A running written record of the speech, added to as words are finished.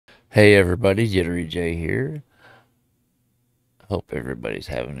Hey everybody, Jittery J here. Hope everybody's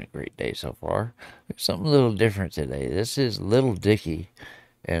having a great day so far. There's something a little different today. This is Lil Dicky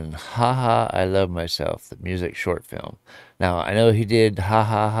and Haha I Love Myself, the music short film. Now, I know he did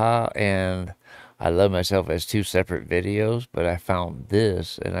Ha and I Love Myself as two separate videos, but I found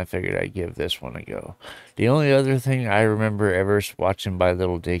this and I figured I'd give this one a go. The only other thing I remember ever watching by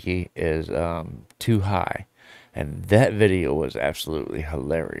Lil Dicky is Too High, and that video was absolutely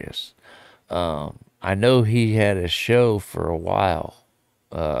hilarious. I know he had a show for a while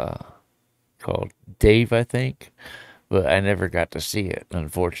called Dave, I think, but I never got to see it,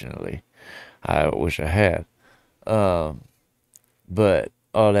 unfortunately. I wish I had. But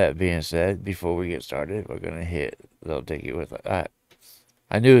all that being said, before we get started, we're going to hit Lil Dicky with I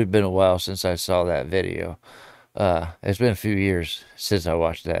knew it had been a while since I saw that video. It's been a few years since I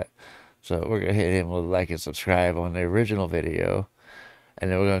watched that. So we're going to hit him with like and subscribe on the original video. And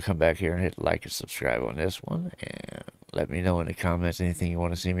then we're going to come back here and hit like and subscribe on this one. And let me know in the comments anything you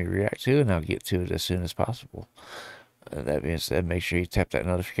want to see me react to. And I'll get to it as soon as possible. That being said, make sure you tap that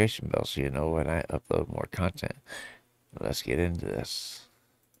notification bell so you know when I upload more content. Let's get into this.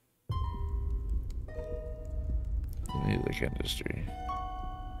 Music industry.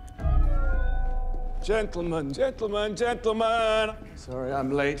 Gentlemen, gentlemen, gentlemen. Sorry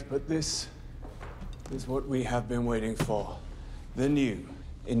I'm late, but this is what we have been waiting for. The new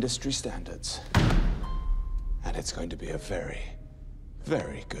industry standards. And it's going to be a very,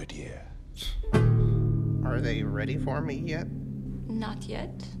 very good year. Are they ready for me yet? Not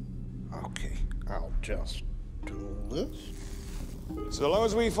yet. Okay, I'll just do this. So long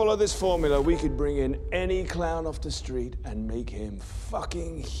as we follow this formula, we could bring in any clown off the street and make him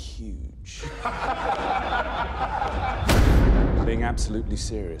fucking huge. Being absolutely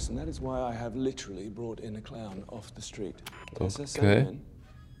serious, and that is why I have literally brought in a clown off the street. Okay.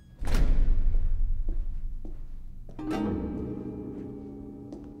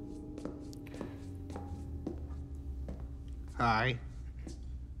 Hi.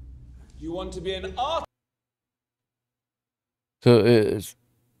 You want to be an artist? So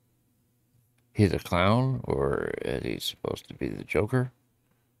he's a clown, or is he supposed to be the Joker?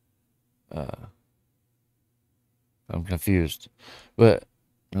 I'm confused. But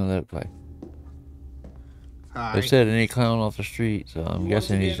no, let it play. Hi. They said any clown off the street, so I'm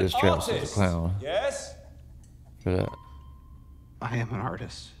guessing he's just dressed as a artist? clown Yes? for that. I am an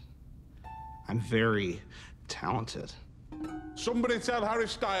artist. I'm very talented. Somebody tell Harry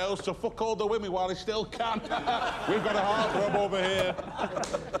Styles to fuck all the women while he still can. We've got a heartthrob over here.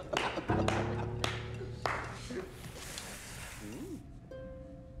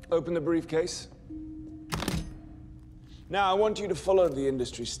 Open the briefcase. Now, I want you to follow the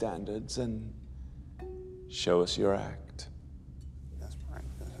industry standards and show us your act. That's right.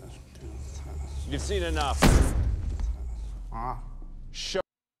 You've seen enough. Show.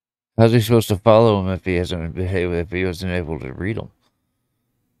 How's he supposed to follow him if he hasn't behaved, if he wasn't able to read them?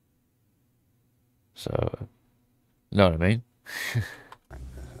 So, you know what I mean?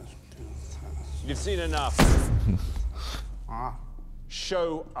 You've seen enough.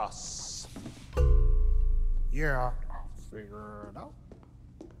 Show us. Yeah, I'll figure it out.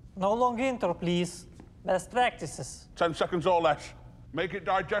 No long intro, please. Best practices. 10 seconds or less. Make it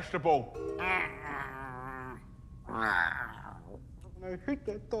digestible. I hate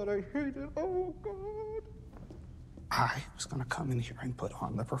that thought. I hate it. Oh, God. I was going to come in here and put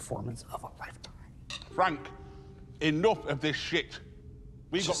on the performance of a lifetime. Frank, enough of this shit.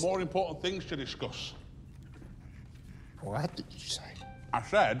 We've got more important things to discuss. What did you say? I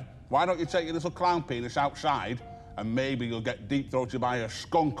said, why don't you take your little clown penis outside and maybe you'll get deep-throated by a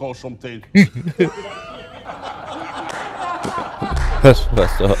skunk or something. That's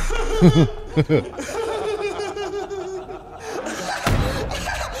messed up.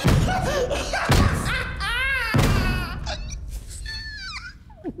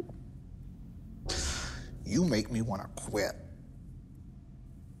 You make me want to quit.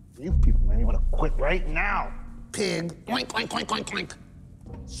 You people make me want to quit right now. Pig, oink, oink, oink, oink, oink.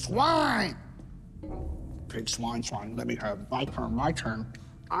 Swine. Pig, swine, swine. Let me have my turn.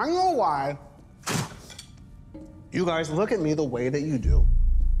 I know why you guys look at me the way that you do.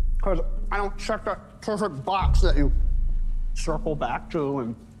 Because I don't check that perfect box that you circle back to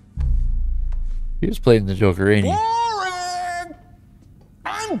and... He was playing the Joker, ain't he? Boring!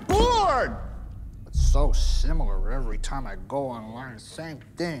 I'm bored! It's so similar every time I go online. Same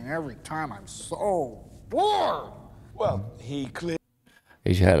thing every time. I'm so bored! Well, he clearly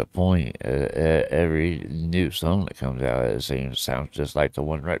He's had a point. Every new song that comes out, it sounds just like the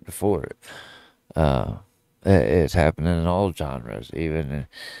one right before it. It's happening in all genres, even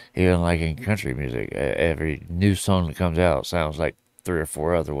like in country music. Every new song that comes out sounds like 3 or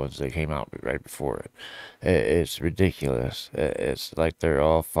 4 other ones that came out right before it. It's ridiculous. It's like they're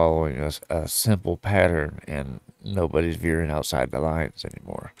all following a simple pattern, and nobody's veering outside the lines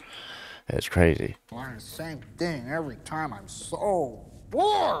anymore. It's crazy. Learn the same thing every time. I'm so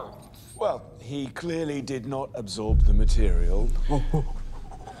bored. Well, he clearly did not absorb the material.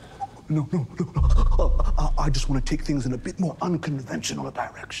 No. I just want to take things in a bit more unconventional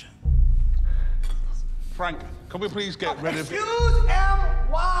direction. Frank, can we please get rid of... Excuse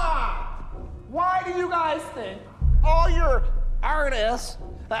why? Why do you guys think all your artists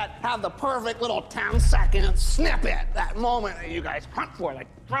that have the perfect little 10-second snippet, that moment that you guys hunt for like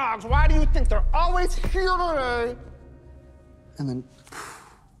frogs, why do you think they're always here today and then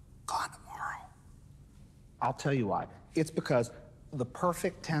gone tomorrow? I'll tell you why. It's because the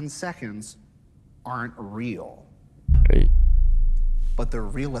perfect 10 seconds aren't real. Right? But the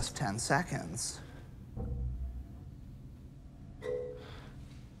realest 10 seconds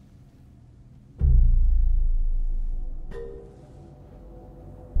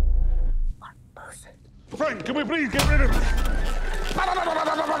are perfect. Frank, can we please get rid of...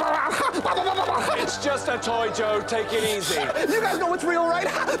 It's just a toy, Joe. Take it easy. You guys know it's real, right?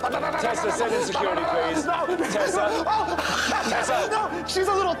 Tessa, send in security, please. No. Tessa. Oh. Tessa. No, she's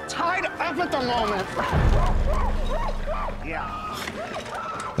a little tied up at the moment. Yeah.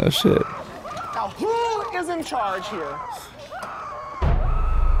 Oh shit. Now, who is in charge here?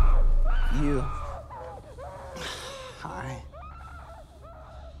 You. Hi.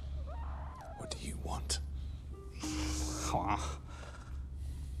 What do you want?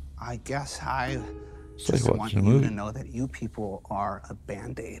 I guess I It's just like want watching a you movie. to know that you people are a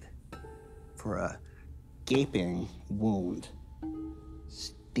Band-Aid for a gaping wound.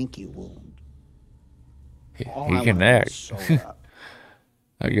 Stinky wound. He All I can wanna do act. is sew it up.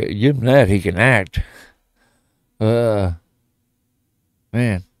 I give him that. He can act. Man,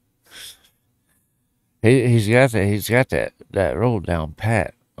 he's got that role down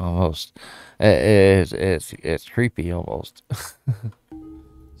pat almost. It's creepy almost.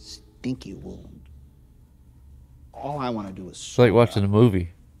 Stinky wound. All I want to do is It's like sew it watching a up.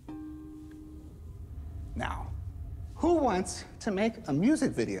 movie. Now, who wants to make a music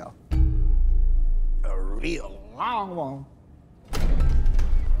video? A real long one.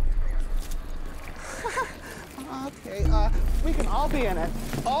 Okay, we can all be in it.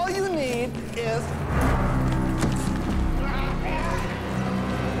 All you need is...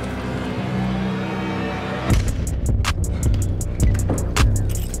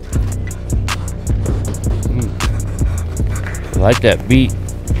 I like that beat.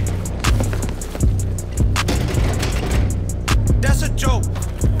 That's a joke.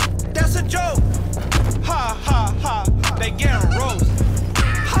 That's a joke. Ha ha ha. They getting roast.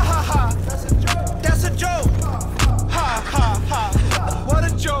 Ha ha ha. That's a joke. That's a joke. Ha ha ha. What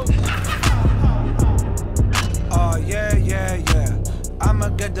a joke. Oh yeah. I'ma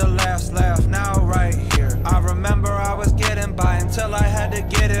get the last laugh now right here. I remember I was getting by until I had to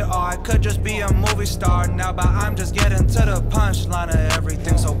get it. Or I could just be a movie star now, but I'm just getting to the punchline of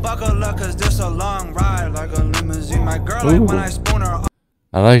everything. So buckle up, cause this a long ride like a limousine. My girl, like when I spoon her.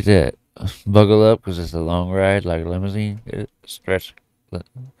 I like that. Buckle up because it's a long ride like a limousine. Stretched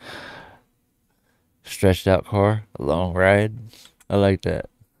out car, a long ride. I like that.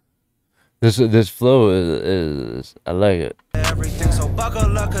 This flow is I like it. Everything, so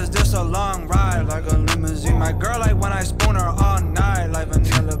buckle up, cause this a long ride like a limousine. My girl, like when I spoon her all night like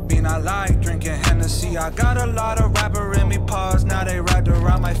vanilla bean. I like drinking Hennessy. I got a lot of rapper in me paws. Now they wrapped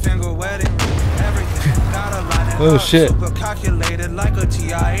around my finger, wedding ring. Everything, gotta line it Oh, up. shit. Super calculated like a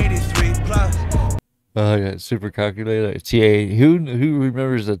TI-83 plus. Oh, yeah, super calculator. TA. Who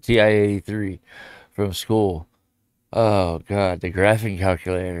remembers the TI-83 from school? Oh God, the graphing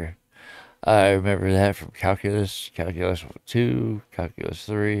calculator. I remember that from calculus 2, calculus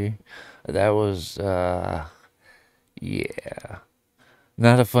 3. That was yeah,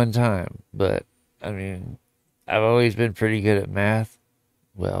 not a fun time. But I mean, I've always been pretty good at math.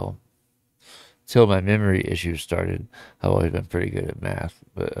 Well, till my memory issues started, I've always been pretty good at math.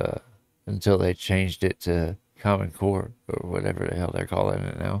 But until they changed it to Common Core or whatever the hell they're calling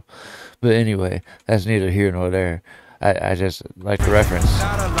it now. But anyway, that's neither here nor there. I just like the reference.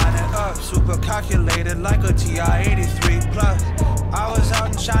 Gotta line it up, super calculated like a TI-83 plus. I was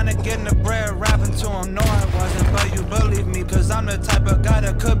out in China getting the bread, rapping to him. No, I wasn't, but you believe me, cause I'm the type of guy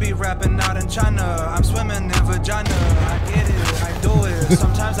that could be rapping out in China. I'm swimming in vagina. I get it, I do it.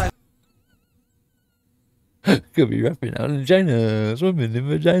 Sometimes I Could be rapping out in China, swimming in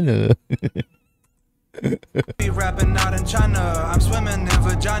vagina. Be rapping out in China, I'm swimming in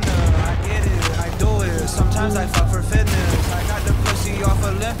vagina. I get it, I do it. Sometimes I fuck for fitness. I got the pussy off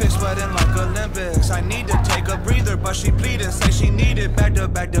Olympics, sweating like Olympics. I need to take a breather, but she pleaded, say she needed back to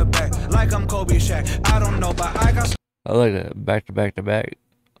back to back, like I'm Kobe Shaq. I don't know, but I got. I like that back to back to back,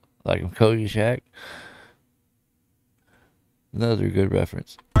 like I'm Cody Shack. Another good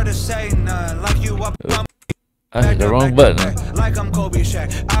reference. Hard to say none, like you up. I hit the wrong button. Like I'm Kobe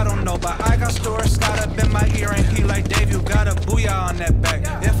Shaq. I don't know, but I got stores got up in my ear and he like Dave, you got a booyah on that back.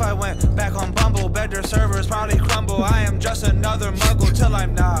 If I went back on Bumble, better servers probably crumble. I am just another muggle till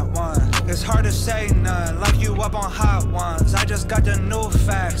I'm not one. It's hard to say none, like you up on hot ones. I just got the new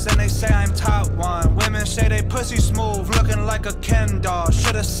facts and they say I'm top one. Women say they pussy smooth, looking like a Ken doll.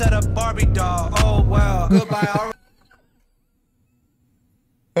 Should've said a Barbie doll. Oh well, goodbye.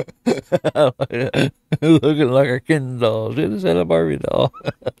 Looking like a Ken doll. Should have said a Barbie doll.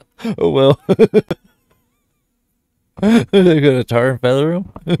 Oh well. They're gonna tar and feather him.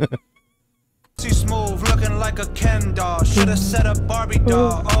 Smooth, looking like a Ken doll. Should've said a Barbie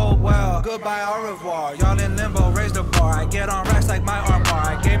doll. Oh well. Goodbye, au revoir. Y'all in limbo, raise the bar. I get on racks like my armor.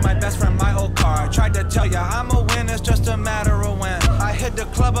 I gave my best friend my old car. I tried to tell ya I'm a win, it's just a matter of when. I hit the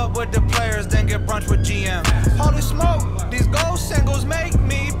club up with the players, then get brunch with GM. Holy smoke, these gold singles make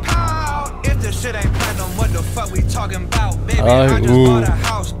me pout. If this shit ain't platinum, what the fuck we talking about, baby? I just bought a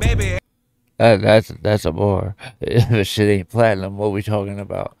house, baby. That's a bar. If this shit ain't platinum, what we talking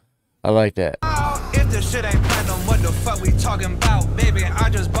about? I like that. If this shit ain't platinum, what the fuck we talking about, baby?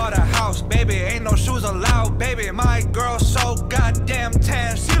 I just bought a house, baby. Ain't no shoes allowed, baby. My girl so goddamn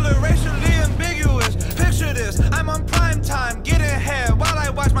tan. She look racially ambiguous. Picture this, I'm on prime time, getting head while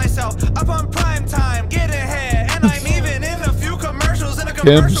I watch myself up on prime time, getting head. And I'm even in a few commercials in a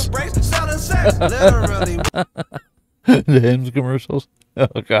commercial break, selling sex, literally. The Hims commercials.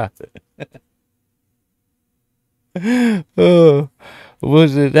 Oh god. Oh.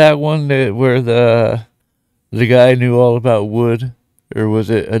 Was it that one that where the guy knew all about wood, or was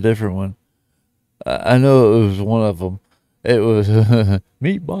it a different one? I know it was one of them. It was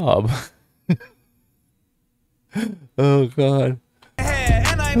Meet Bob. Oh God.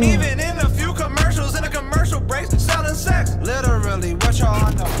 And I'm even in a few commercials in a commercial break, selling sex, literally. What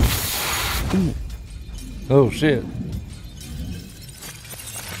y'all know? Oh shit.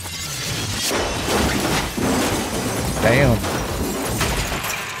 Damn.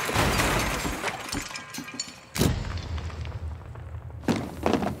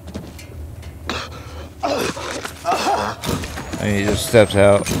 And he just steps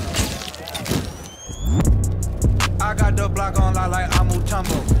out. I got the block on like Amu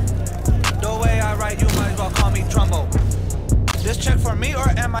Tumbo. The way I write, you might as well call me Trumbo. This check for me or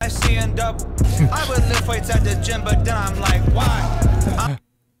am I seeing double? I would lift weights at the gym, but then I'm like, why?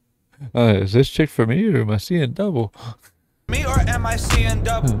 Is this chick for me or am I seeing double? Me or am I seeing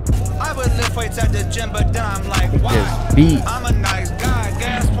double? I would lift weights at the gym, but then I'm like, why? I'm a nice guy,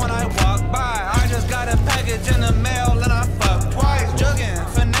 guess when I walk by. I just got a package in the mail and I fuck twice. Jugging,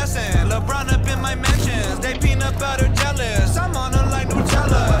 finessing, LeBron up in my mentions. They peanut butter jealous, I'm on them like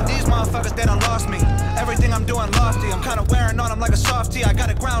Nutella. These motherfuckers, they done lost me. Everything I'm doing lofty, I'm kinda wearing on them like a softie. I got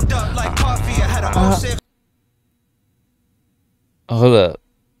it ground up like coffee, I had a 06. Hold up.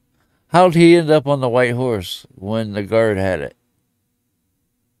 How'd he end up on the white horse when the guard had it?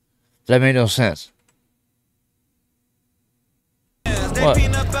 That made no sense. What?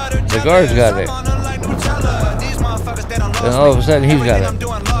 The guard's got it. And all of a sudden he's got it.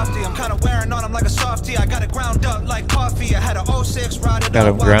 I got it ground up like coffee. I had a 06 ride. Got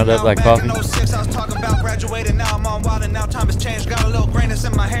him ground up like coffee. I was talking about graduating, now I'm on wild and now time has changed. Got a little grayness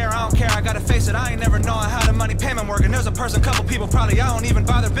in my hair, I don't care, I gotta face it. I ain't never knowing how the money payment work. And there's a person, couple people probably I don't even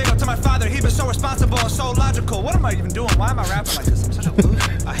bother. Big up to my father, he been so responsible and so logical. What am I even doing? Why am I rapping like this? I'm such a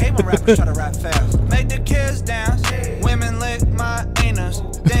loser. I hate when rappers try to rap fast. Make the kids dance, women lick my anus.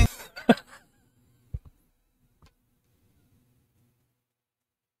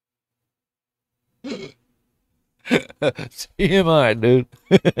 TMI, dude.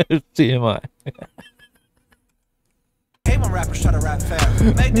 TMI. Hate when rappers try to rap fast.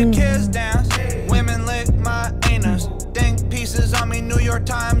 Make the kids dance, women lick my anus. Think pieces on me, New York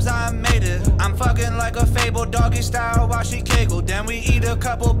Times, I made it. I'm fucking like a fable, doggy style while she kegel. Then we eat a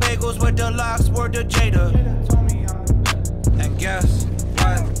couple bagels with the locks, word to Jada. And guess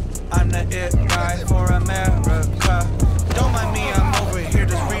what? I'm the it guy for America. Don't mind me, I'm over here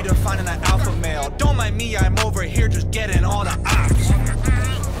just redefining the alpha male. Don't mind me, I'm over here just getting all the ops.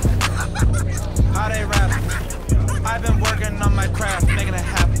 How they rap? I've been working on my craft, making it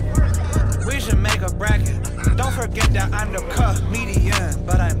happen. We should make a bracket. Don't forget that I'm the comedian,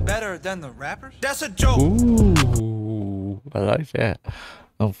 but I'm better than than the rappers? That's a joke. Ooh, I like that.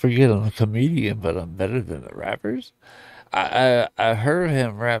 Don't forget I'm a comedian, but I'm better than the rappers. I heard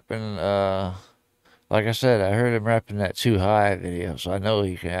him rapping. Like I said, I heard him rapping that Too High video, so I knew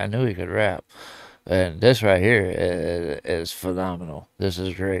he could rap. And this right here is phenomenal. This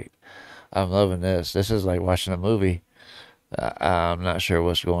is great. I'm loving this. This is like watching a movie. I'm not sure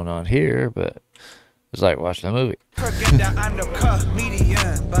what's going on here, but it's like watching a movie. Forget that I'm the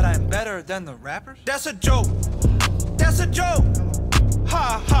comedian, but I'm better than the rappers? That's a joke. That's a joke.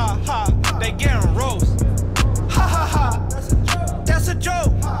 Ha ha ha. They getting roast. Ha ha ha. That's a joke. That's a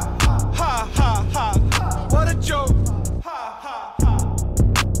joke. Ha ha ha. What a joke. Ha ha ha.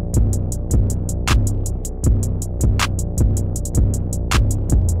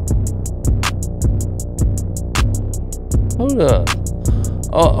 Hold up.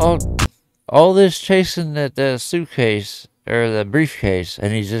 All this chasing at the suitcase or the briefcase,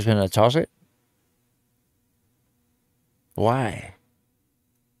 and he's just gonna toss it? Why?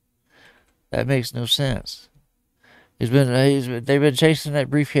 That makes no sense. They've been chasing that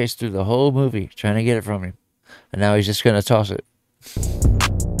briefcase through the whole movie, trying to get it from him, and now he's just gonna toss it.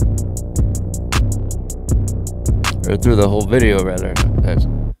 Or through the whole video, rather.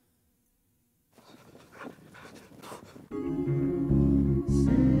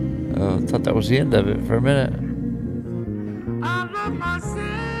 I thought that was the end of it for a minute. I love myself.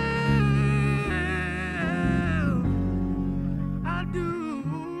 I do.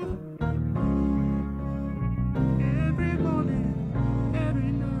 Every morning,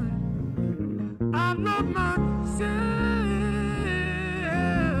 every night. I love myself.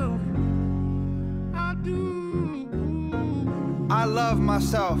 I do. I love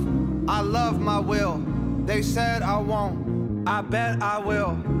myself. I love my will. They said I won't. I bet I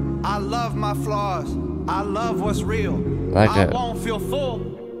will. I love my flaws. I love what's real. I won't feel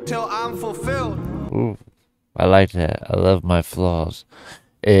full till I'm fulfilled. Ooh, I like that. I love my flaws.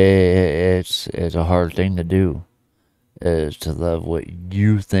 It's a hard thing to do, is to love what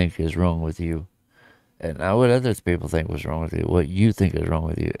you think is wrong with you, and not what other people think was wrong with you. What you think is wrong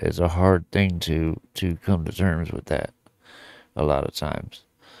with you is a hard thing to come to terms with that. A lot of times.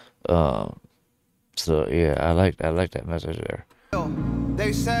 So yeah, I like that message there.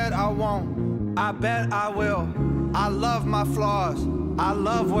 They said I won't. I bet I will. I love my flaws. I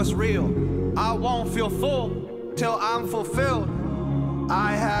love what's real. I won't feel full till I'm fulfilled.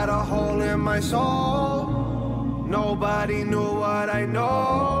 I had a hole in my soul. Nobody knew what I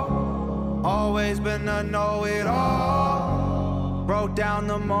know. Always been a know-it-all. Broke down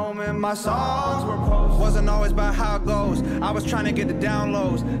the moment my songs were posted. Wasn't always about how it goes. I was trying to get the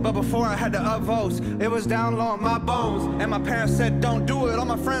downloads, but before I had to upvotes, it was down low on my bones. And my parents said, don't do it. All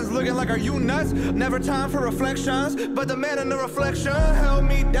my friends looking like, are you nuts? Never time for reflections, but the man in the reflection held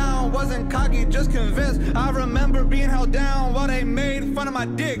me down. Wasn't cocky, just convinced. I remember being held down while they made fun of my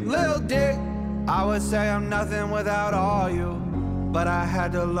dick. Lil Dick. I would say I'm nothing without all you, but I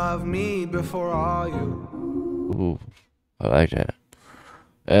had to love me before all you. Ooh, I like that.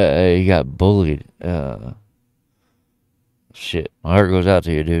 He got bullied. Shit, my heart goes out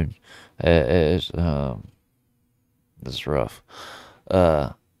to you, dude. It's rough.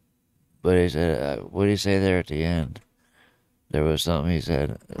 But he said, what did he say there at the end? There was something he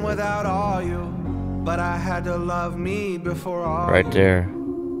said. Without all you, but I had to love me before all right you. there.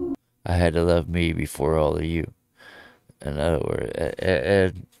 I had to love me before all of you. In other words,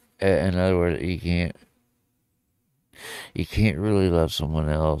 you can't really love someone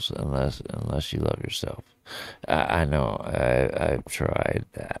else unless you love yourself. I know. I've tried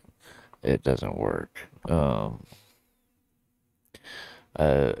that. It doesn't work.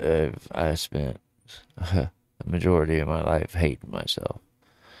 I spent the majority of my life hating myself.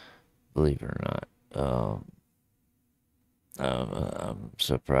 Believe it or not. I'm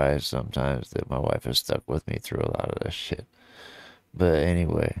surprised sometimes that my wife has stuck with me through a lot of this shit. But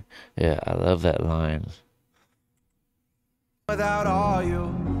anyway, yeah, I love that line. Without all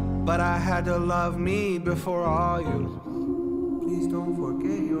you, but I had to love me before all you. Please don't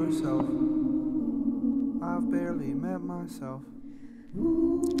forget yourself. I've barely met myself.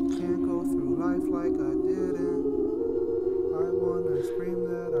 Can't go through life like I didn't. I wanna scream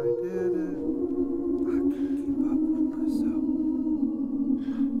that I did it. I can't keep up with myself.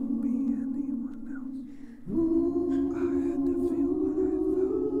 I won't be anyone else. I had to feel what I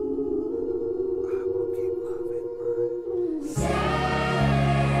felt. I will keep loving myself.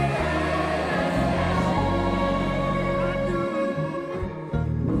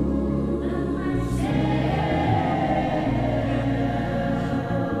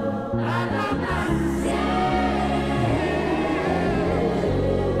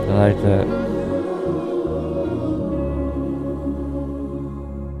 I like that.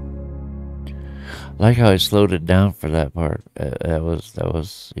 I like how I slowed it down for that part. That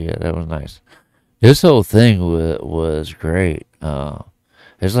was yeah, that was nice. This whole thing was great.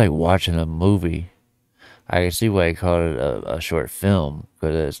 It's like watching a movie. I can see why he called it a short film,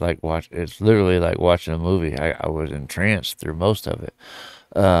 because it's literally like watching a movie. I was entranced through most of it.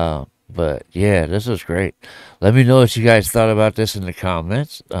 But yeah, this was great. Let me know what you guys thought about this in the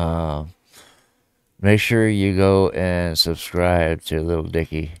comments. Make sure you go and subscribe to Lil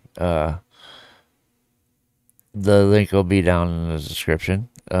Dicky. The link will be down in the description,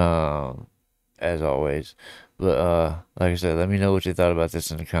 as always. But like I said, let me know what you thought about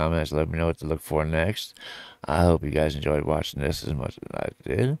this in the comments. Let me know what to look for next. I hope you guys enjoyed watching this as much as I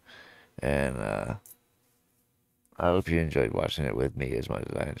did. And I hope you enjoyed watching it with me as much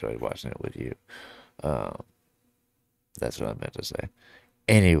as I enjoyed watching it with you. That's what I meant to say.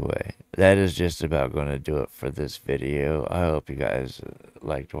 Anyway, that is just about going to do it for this video. I hope you guys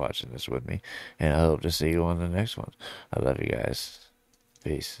liked watching this with me. And I hope to see you on the next one. I love you guys.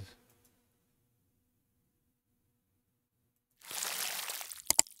 Peace.